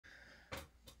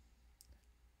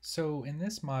So in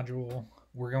this module,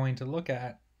 we're going to look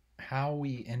at how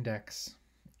we index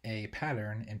a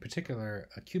pattern, in particular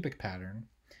a cubic pattern,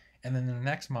 and then in the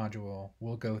next module,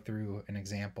 we'll go through an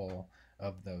example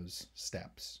of those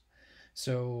steps.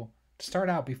 So to start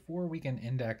out, before we can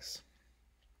index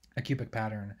a cubic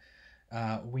pattern,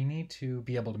 we need to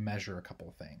be able to measure a couple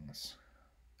of things.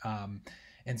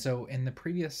 And so in the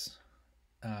previous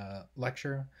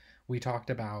lecture, we talked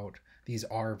about these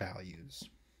R values.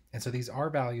 And so these R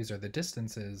values are the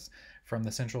distances from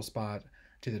the central spot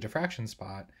to the diffraction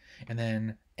spot, and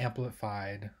then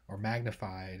amplified or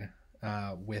magnified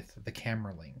with the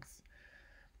camera length.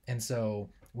 And so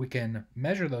we can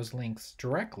measure those lengths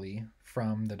directly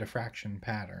from the diffraction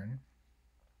pattern,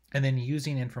 and then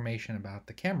using information about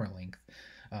the camera length,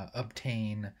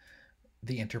 obtain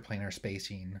the interplanar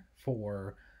spacing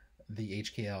for the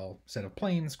HKL set of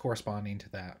planes corresponding to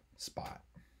that spot.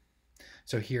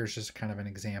 So here's just kind of an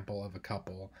example of a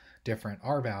couple different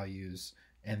R values,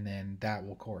 and then that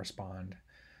will correspond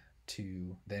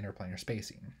to the interplanar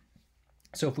spacing.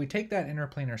 So if we take that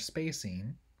interplanar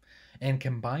spacing and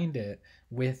combined it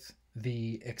with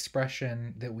the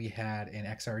expression that we had in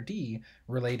XRD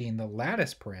relating the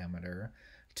lattice parameter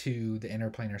to the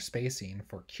interplanar spacing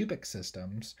for cubic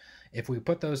systems, if we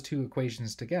put those two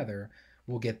equations together,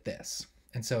 we'll get this.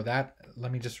 And so that,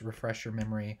 let me just refresh your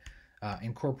memory,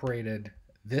 incorporated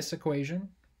this equation,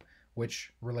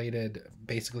 which related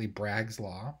basically Bragg's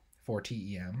law for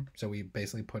TEM. So we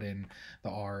basically put in the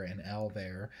R and L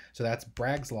there. So that's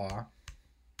Bragg's law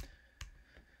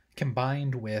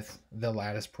combined with the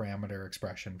lattice parameter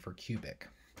expression for cubic.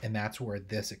 And that's where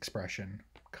this expression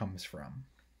comes from.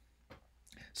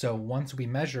 So once we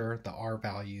measure the R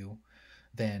value,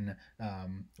 then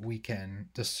we can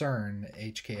discern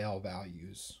HKL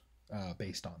values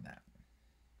based on that.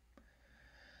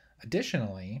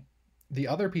 Additionally, the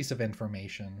other piece of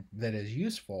information that is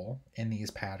useful in these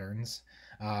patterns,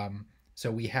 so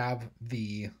we have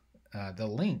the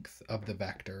length of the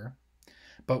vector,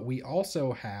 but we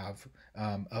also have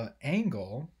an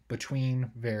angle between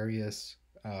various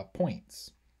points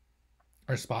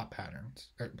or spot patterns.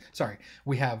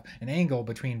 We have an angle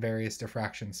between various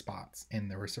diffraction spots in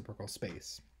the reciprocal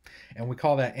space. And we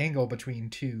call that angle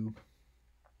between two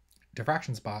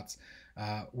diffraction spots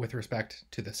with respect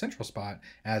to the central spot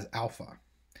as alpha.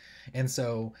 And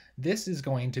so this is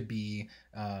going to be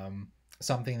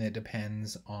something that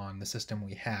depends on the system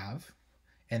we have,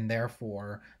 and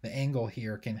therefore the angle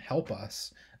here can help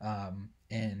us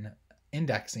in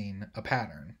indexing a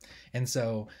pattern. And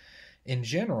so in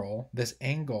general, this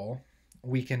angle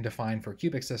we can define for a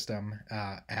cubic system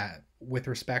with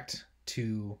respect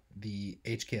to the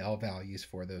HKL values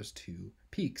for those two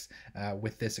peaks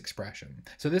with this expression.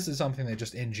 So this is something that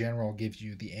just in general gives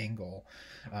you the angle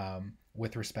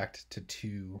with respect to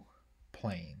two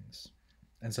planes.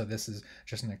 And so this is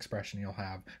just an expression you'll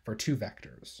have for two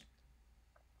vectors.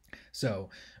 So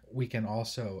we can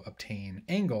also obtain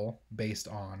angle based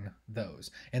on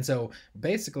those. And so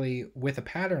basically with a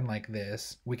pattern like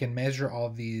this, we can measure all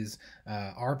of these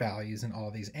R values and all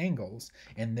of these angles,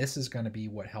 and this is going to be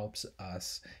what helps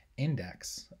us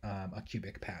index a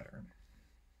cubic pattern.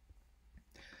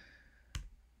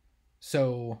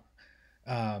 So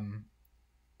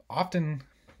often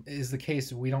is the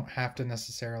case we don't have to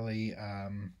necessarily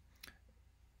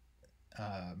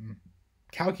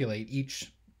calculate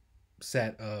each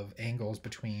set of angles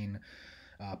between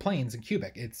planes and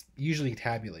cubic. It's usually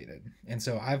tabulated. And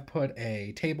so I've put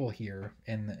a table here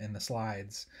in the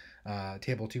slides,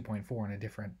 table 2.4 in a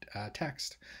different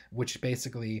text, which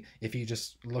basically, if you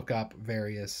just look up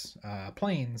various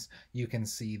planes, you can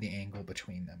see the angle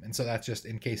between them. And so that's just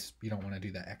in case you don't want to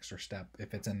do that extra step.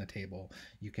 If it's in the table,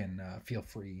 you can feel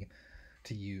free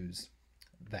to use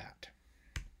that.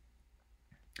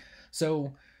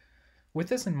 So with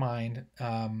this in mind,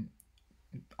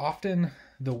 often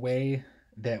the way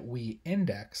that we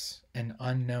index an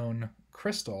unknown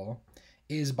crystal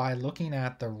is by looking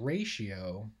at the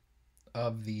ratio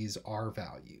of these R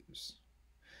values.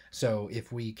 So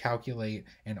if we calculate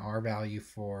an R value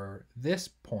for this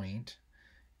point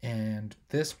and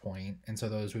this point, and so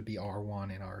those would be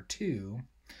R1 and R2,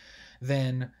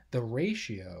 then the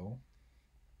ratio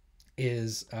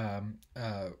is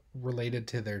related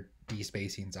to their D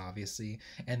spacings, obviously,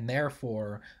 and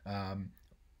therefore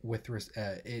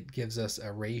it gives us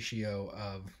a ratio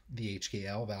of the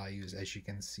HKL values, as you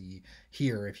can see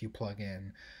here if you plug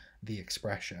in the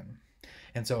expression.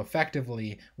 And so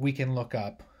effectively we can look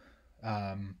up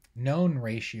known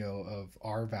ratio of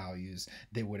R values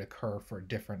that would occur for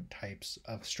different types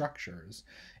of structures.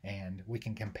 And we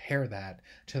can compare that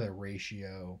to the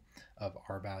ratio of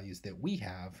R values that we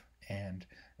have and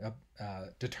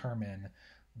determine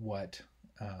what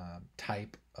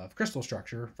type of crystal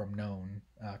structure from known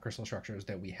crystal structures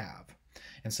that we have.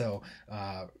 And so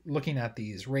looking at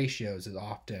these ratios is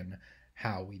often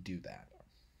how we do that.